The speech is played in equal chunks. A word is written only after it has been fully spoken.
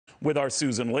with our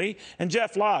Susan Lee. And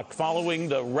Jeff Locke, following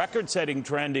the record-setting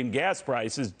trend in gas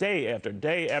prices day after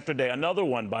day after day. Another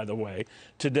one, by the way,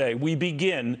 today. We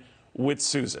begin with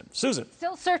Susan. Susan.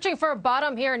 Still searching for a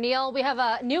bottom here, Neil. We have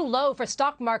a new low for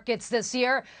stock markets this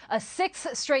year, a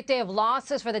sixth straight day of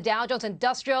losses for the Dow Jones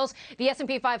Industrials. The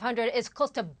S&P 500 is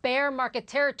close to bear market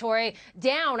territory,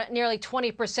 down nearly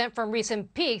 20% from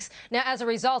recent peaks. Now, as a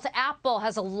result, Apple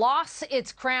has lost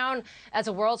its crown as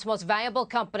the world's most valuable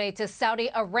company to Saudi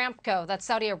Aramco. That's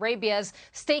Saudi Arabia's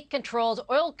state-controlled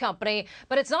oil company.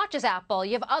 But it's not just Apple.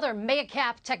 You have other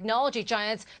mega-cap technology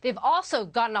giants. They've also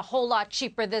gotten a whole lot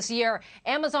cheaper this year.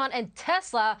 Amazon and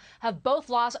Tesla have both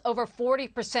lost over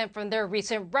 40% from their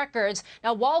recent records.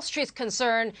 Now, Wall Street's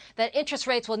concerned that interest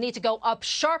rates will need to go up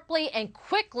sharply and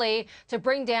quickly to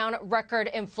bring down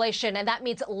record inflation. And that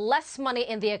means less money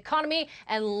in the economy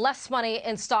and less money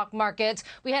in stock markets.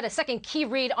 We had a second key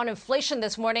read on inflation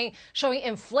this morning, showing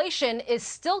inflation is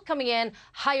still coming in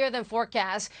higher than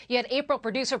forecast. You had April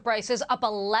producer prices up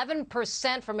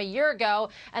 11% from a year ago,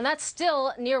 and that's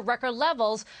still near record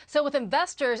levels. So with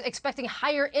investors expecting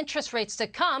higher interest rates to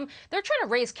come, they're trying to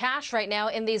raise cash right now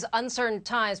in these uncertain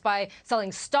times by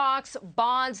selling stocks,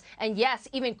 bonds, and yes,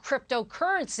 even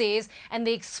cryptocurrencies. And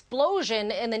the explosion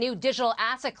in the new digital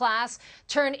asset class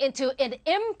turned into an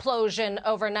implosion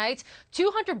overnight.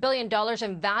 $200 billion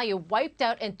in value wiped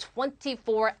out in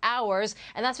 24 hours.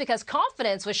 And that's because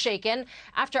confidence was shaken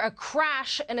after a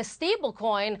crash in a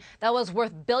stablecoin that was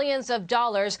worth billions of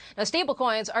dollars. Now,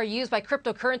 stablecoins are used by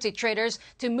cryptocurrency traders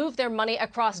to move their money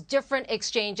across different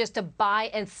exchanges to buy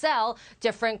and sell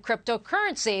different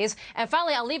cryptocurrencies. And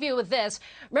finally, I'll leave you with this.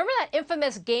 Remember that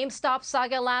infamous GameStop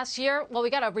saga last year? Well,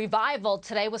 we got a revival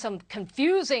today with some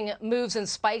confusing moves and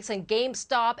spikes in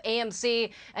GameStop,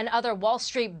 AMC, and other Wall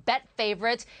Street bet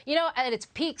favorites. You know, at its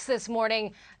peaks this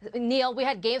morning, Neil, we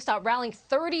had GameStop rallying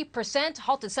 30%,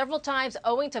 halted several times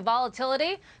owing to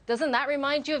volatility. Doesn't that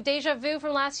remind you of deja vu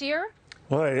from last year?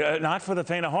 Boy, not for the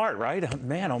faint of heart, right?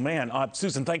 Man, oh man.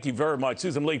 Susan, thank you very much.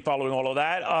 Susan Lee following all of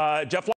that. Jeff